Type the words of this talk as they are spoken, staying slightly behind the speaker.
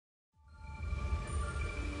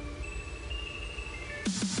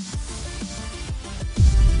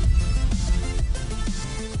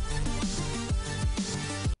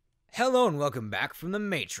Hello and welcome back from the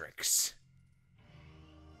Matrix.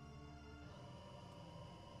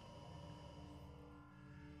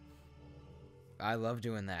 I love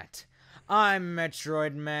doing that. I'm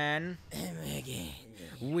Metroid Man.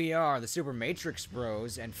 We are the Super Matrix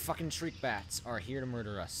Bros, and fucking Shriek Bats are here to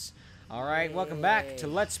murder us. Alright, welcome back to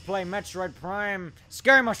Let's Play Metroid Prime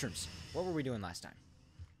Scary Mushrooms. What were we doing last time?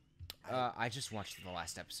 I just watched the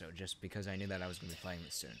last episode just because I knew that I was going to be playing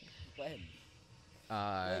this soon. When?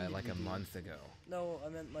 Like a month ago. No, I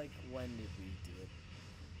meant like when did we do it?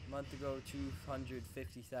 A month ago,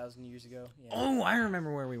 250,000 years ago? Yeah. Oh, I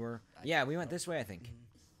remember where we were. Yeah, we went this way, I think.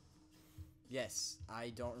 Yes,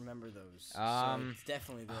 I don't remember those. So it's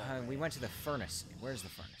definitely the right we way. went to the furnace. Where's the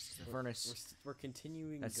furnace? The furnace. We're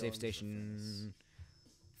continuing. That's going safe to the station.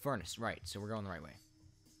 Furnace, right. So we're going the right way.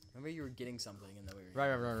 Remember you were getting something and then we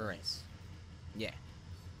were Right. Yeah.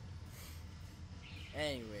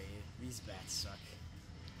 Anyway, these bats suck.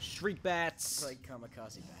 Shriek Bats. It's like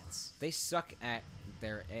kamikaze bats. They suck at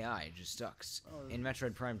their AI. It just sucks. Oh, In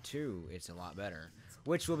Metroid Prime 2, it's a lot better.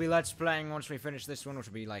 Which we'll be Let's Playing once we finish this one, which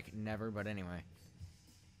will be like never, but anyway.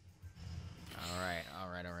 Alright.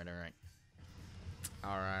 Why did I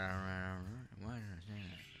say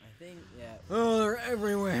that? I think, yeah. Oh, they're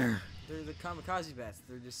everywhere. They're the kamikaze bats.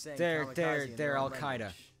 They're just saying They're kamikaze in their own Al-Qaeda.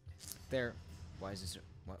 language. They're... Why is this...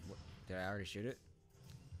 What? Did I already shoot it?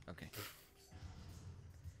 Okay.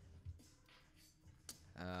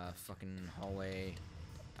 Fucking hallway.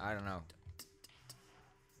 I don't know.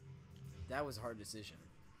 That was a hard decision.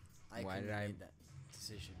 Why couldn't did have I- made that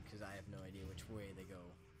decision because I have no idea which way they go.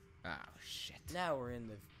 Oh, shit. Now we're in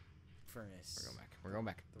the furnace. We're going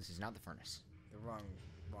back. This is not the furnace. The wrong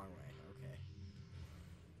way. Okay.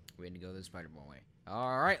 We had to go the Spider Ball way.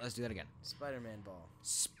 Alright, let's do that again. Spider-Man ball.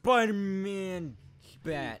 Spider-Man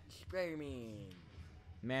Bat. Spider-Man.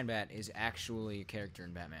 Man-Bat is actually a character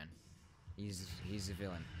in Batman. He's a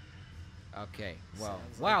villain. Okay, well,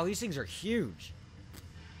 Sounds wow, these things are huge.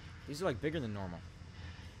 These are like bigger than normal.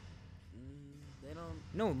 They don't.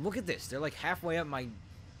 No, look at this. They're like halfway up my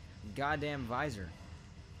goddamn visor.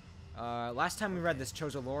 Last time we read this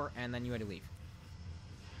Chozo lore, and then you had to leave.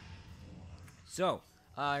 So,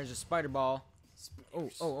 there's a spider ball.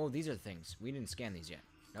 Oh, these are the things. We didn't scan these yet.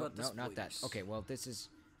 No, not that. Okay, well, this is...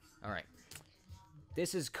 Alright.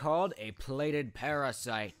 This is called a plated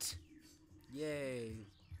parasite. Yay.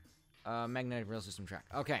 Magnetic rail system track.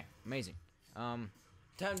 Okay, amazing. Time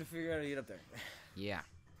to figure out how to get up there. Yeah.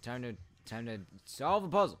 Time to solve a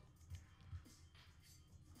puzzle.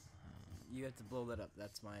 You have to blow that up.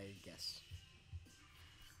 That's my guess.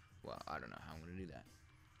 Well, I don't know how I'm gonna do that.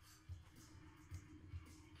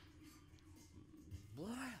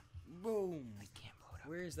 Boom. I can't blow it up.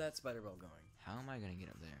 Where is that spider ball going? How am I gonna get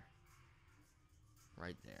up there?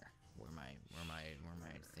 Right there, where my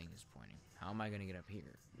thing is pointing. How am I gonna get up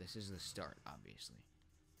here? This is the start, obviously.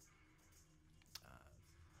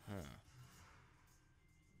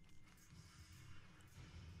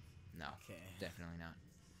 No, Okay. definitely not.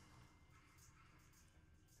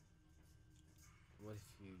 What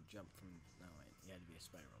if you jump from? No, wait. You had to be a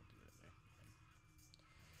spider ball to get up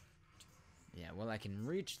there. Yeah, well, I can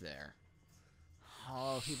reach there.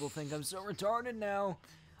 Oh, people think I'm so retarded now.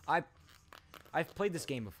 I've played this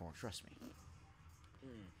game before, trust me.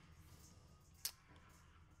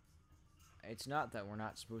 It's not that we're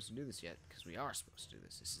not supposed to do this yet, because we are supposed to do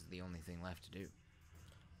this. This is the only thing left to do.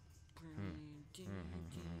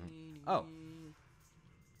 Oh.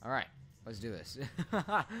 Alright, let's do this.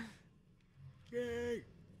 Yay!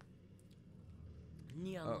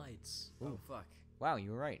 Neon Oh. lights. Ooh. Oh fuck. Wow,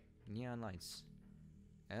 you were right. Neon lights.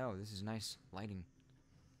 Oh, this is nice lighting.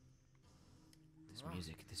 This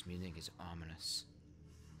music is ominous.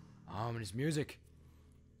 Ominous music.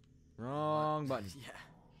 Wrong button. Yeah.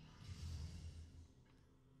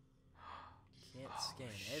 Can't scan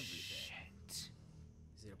everything. Shit.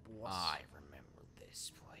 Is it a boss? I remember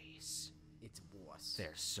this place. It's a boss.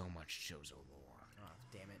 There's so much Chozo lore. Oh,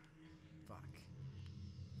 damn it. Fuck.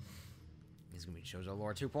 This is gonna be Chozo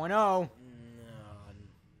lore 2.0. No.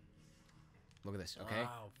 Look at this, okay?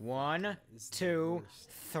 Wow, fuck. 1, This is the 2, worst.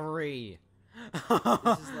 3. This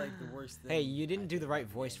is like the worst thing. Hey, you didn't do the right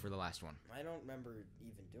I've voice made. for the last one. I don't remember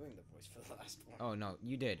even doing the voice for the last one. Oh, no,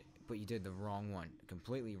 you did. But you did the wrong one.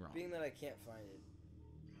 Completely wrong. Being that I can't find it.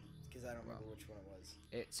 Because I don't remember which one it was.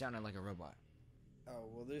 It sounded like a robot. Oh,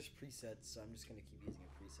 well, there's presets, so I'm just going to keep using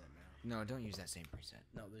a preset now. No, don't use that same preset.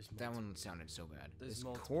 No, there's That multiple. one sounded so bad. There's This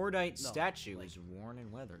multiple. cordite No, statue like- is worn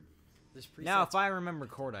and weathered. There's presets. Now, if I remember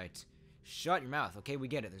cordite, shut your mouth. Okay, we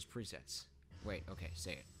get it. There's presets. Wait, okay,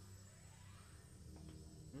 say it.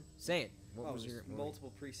 Say it. What was there's your...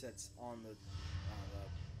 multiple presets on the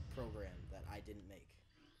programmed that I didn't make.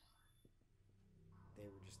 They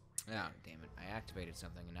were just... Ah, damn it. I activated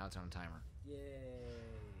something, and now it's on a timer. Yay.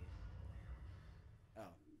 Oh.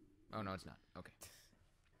 Oh, no, it's not. Okay.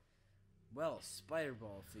 Well, Spider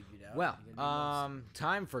Ball figured out. Well,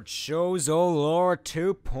 time for Chozo Lore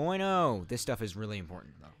 2.0. This stuff is really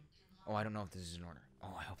important, though. Oh, I don't know if this is in order.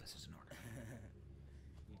 Oh, I hope this is in order.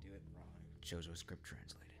 You do it wrong. Chozo script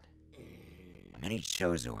translated. Many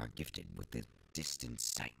Chozo are gifted with the distant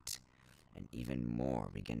sight, and even more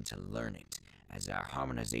begin to learn it as our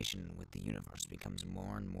harmonization with the universe becomes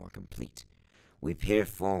more and more complete. We peer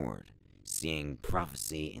forward, seeing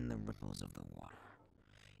prophecy in the ripples of the water,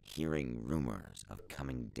 hearing rumors of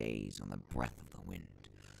coming days on the breath of the wind.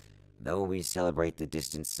 Though we celebrate the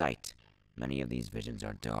distant sight, many of these visions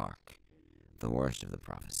are dark. The worst of the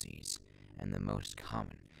prophecies, and the most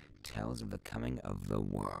common, tells of the coming of the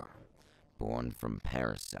worm, born from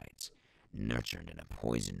parasites, nurtured in a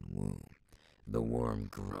poison womb. The worm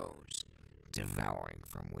grows, devouring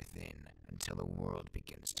from within until the world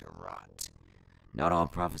begins to rot. Not all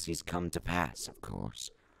prophecies come to pass, of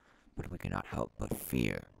course, but we cannot help but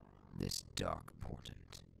fear this dark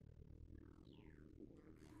portent.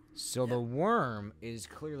 So the worm is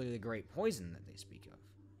clearly the great poison that they speak of,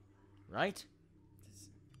 right?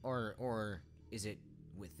 Or is it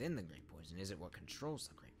within the great poison? Is it what controls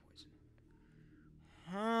the great poison?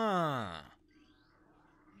 Huh.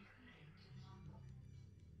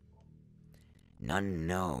 None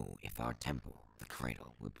know if our temple, the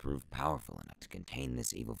cradle, will prove powerful enough to contain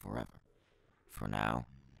this evil forever. For now,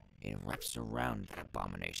 it wraps around the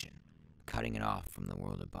abomination, cutting it off from the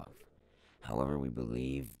world above. However, we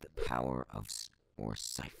believe the power of or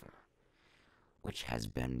cipher, which has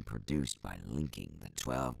been produced by linking the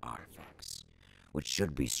 12 artifacts, which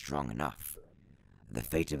should be strong enough. The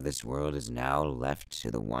fate of this world is now left to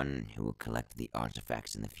the one who will collect the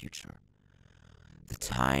artifacts in the future. The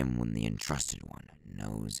time when the entrusted one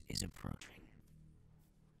knows is approaching.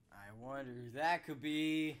 I wonder who that could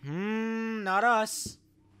be. Not us.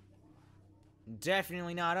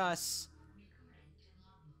 Definitely not us.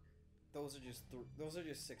 Those are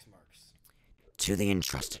just 6 marks. To the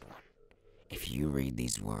entrusted one. If you read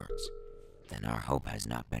these words, then our hope has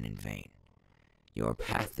not been in vain. Your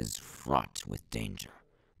path is fraught with danger.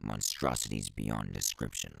 Monstrosities beyond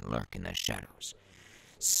description lurk in the shadows,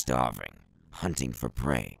 starving, hunting for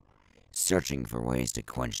prey, searching for ways to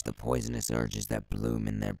quench the poisonous urges that bloom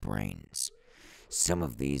in their brains. Some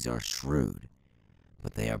of these are shrewd,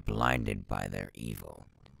 but they are blinded by their evil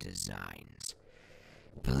designs.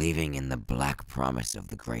 Believing in the black promise of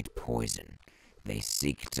the great poison, they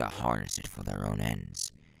seek to harness it for their own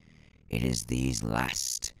ends. It is these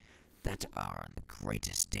last that are the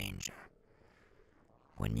greatest danger.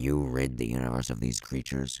 When you rid the universe of these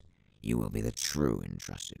creatures, you will be the true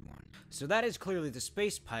entrusted one. So that is clearly the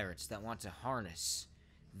space pirates that want to harness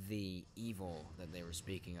the evil that they were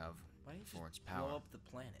speaking of for its power. Blow up the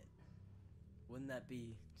planet. Wouldn't that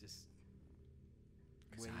be just...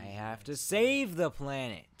 I have to save the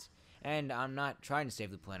planet. And I'm not trying to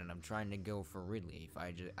save the planet. I'm trying to go for Ridley.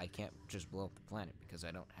 I can't just blow up the planet because I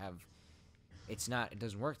don't have... It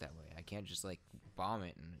doesn't work that way. I can't just, bomb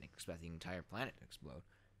it and expect the entire planet to explode.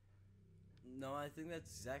 No, I think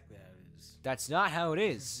that's exactly how it is. That's not how it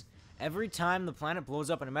is. Every time the planet blows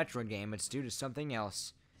up in a Metroid game, it's due to something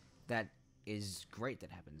else that is great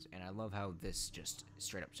that happens. And I love how this just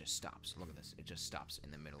straight up just stops. Look at this. It just stops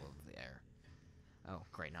in the middle of the air. Oh,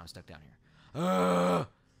 great. Now I'm stuck down here.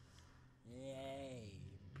 Yay.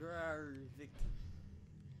 Perfect.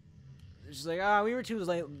 It's just we were too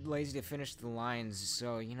lazy to finish the lines,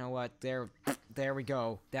 so you know what? There we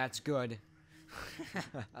go. That's good.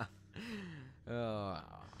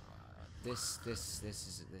 This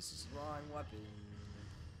is Wrong weapon.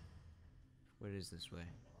 What is this way?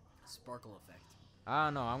 Sparkle effect. I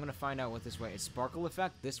don't know. I'm gonna find out what this way is. Sparkle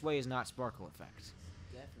effect? This way is not sparkle effect.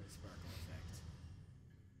 Definitely sparkle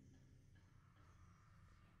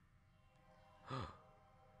effect.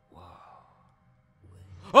 Whoa.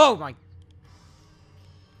 Oh my.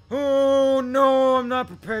 Oh no, I'm not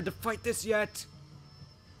prepared to fight this yet.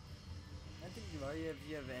 I think you are. You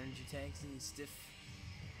have energy tanks and stiff.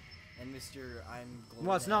 And Mr. I'm Glowy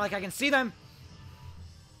Well, it's Man. not like I can see them.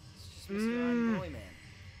 It's just Mr. I'm Glowy Man.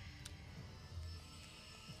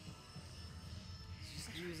 It's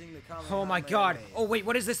just using the common. Oh my god. Oh wait,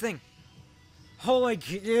 what is this thing? Holy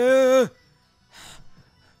yeah.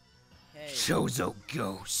 Hey, Chozo this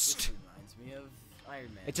Ghost. reminds me of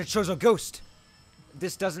Iron Man. It's a Chozo Ghost.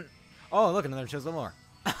 This doesn't... Oh, look, another Chozo Lore.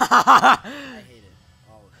 I hate it.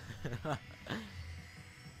 All of it.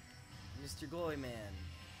 Mr. Glowy Man.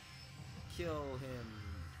 Kill him.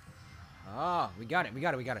 Oh, we got it. We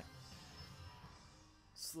got it. We got it.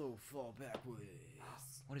 Slow fall backwards.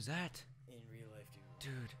 What is that? In real life,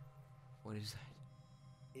 dude. Dude, what is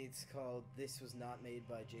that? It's called This Was Not Made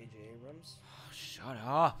by J.J. Abrams. Oh, shut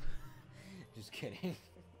up. Just kidding.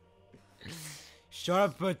 Shut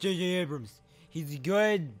up about J.J. Abrams. He's a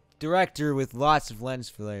good director with lots of lens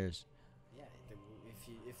flares. Yeah,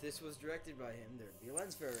 if this was directed by him, there'd be a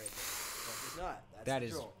lens flare right there. But it's not. That's That the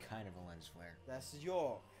is joke. kind of a lens flare. That's the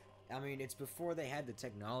joke. I mean, it's before they had the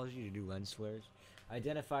technology to do lens flares.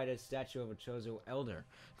 Identified as statue of a Chozo elder.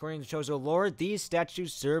 According to Chozo lore, these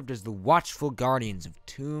statues served as the watchful guardians of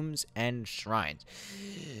tombs and shrines.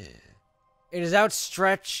 Its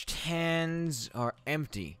outstretched hands are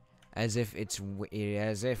empty, as if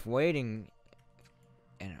waiting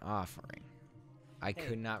an offering. I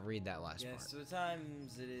could not read that last part. Yes, so at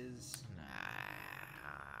times it is.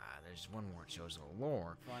 There's one more Chozo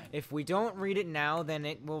lore. Fine. If we don't read it now, then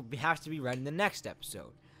it will have to be read in the next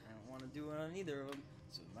episode. I don't want to do it on either of them,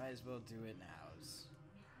 so might as well do it now.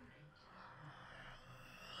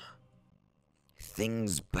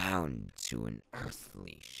 Things bound to an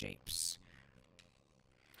earthly shapes.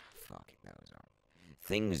 Fuck, that was all.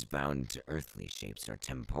 Things bound to earthly shapes are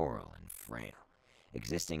temporal and frail.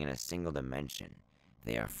 Existing in a single dimension,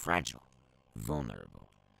 they are fragile, vulnerable,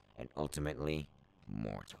 and ultimately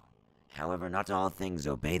mortal. However, not all things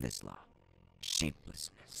obey this law.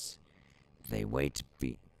 Shapelessness. They wait to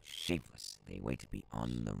be shapeless. They wait to be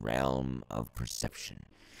on the realm of perception,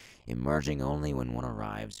 emerging only when one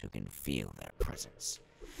arrives who can feel their presence.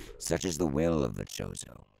 Such is the will of the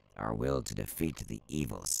Chozo. Our will to defeat the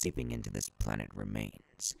evil seeping into this planet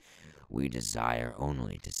remains. We desire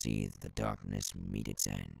only to see the darkness meet its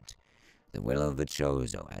end. The will of the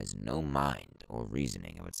Chozo has no mind or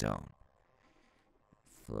reasoning of its own.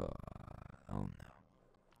 Oh no.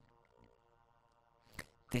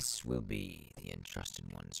 This will be the Entrusted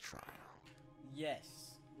One's trial.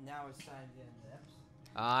 Yes. Now it's time to end the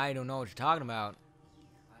episode. I don't know what you're talking about.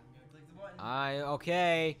 I'm gonna click the button.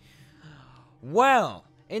 Okay. Well,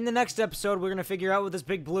 in the next episode, we're gonna figure out what this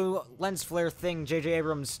big blue lens flare thing J.J.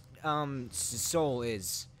 Abrams' soul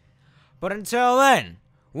is. But until then,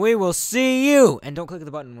 we will see you. And don't click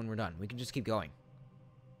the button when we're done. We can just keep going.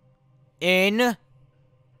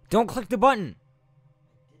 Don't click the button.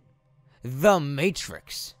 The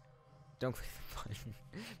Matrix. Don't click the button.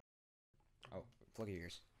 Oh, plug your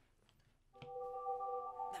ears.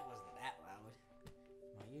 That wasn't that loud.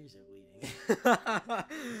 My ears are bleeding.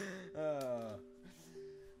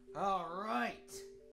 All right.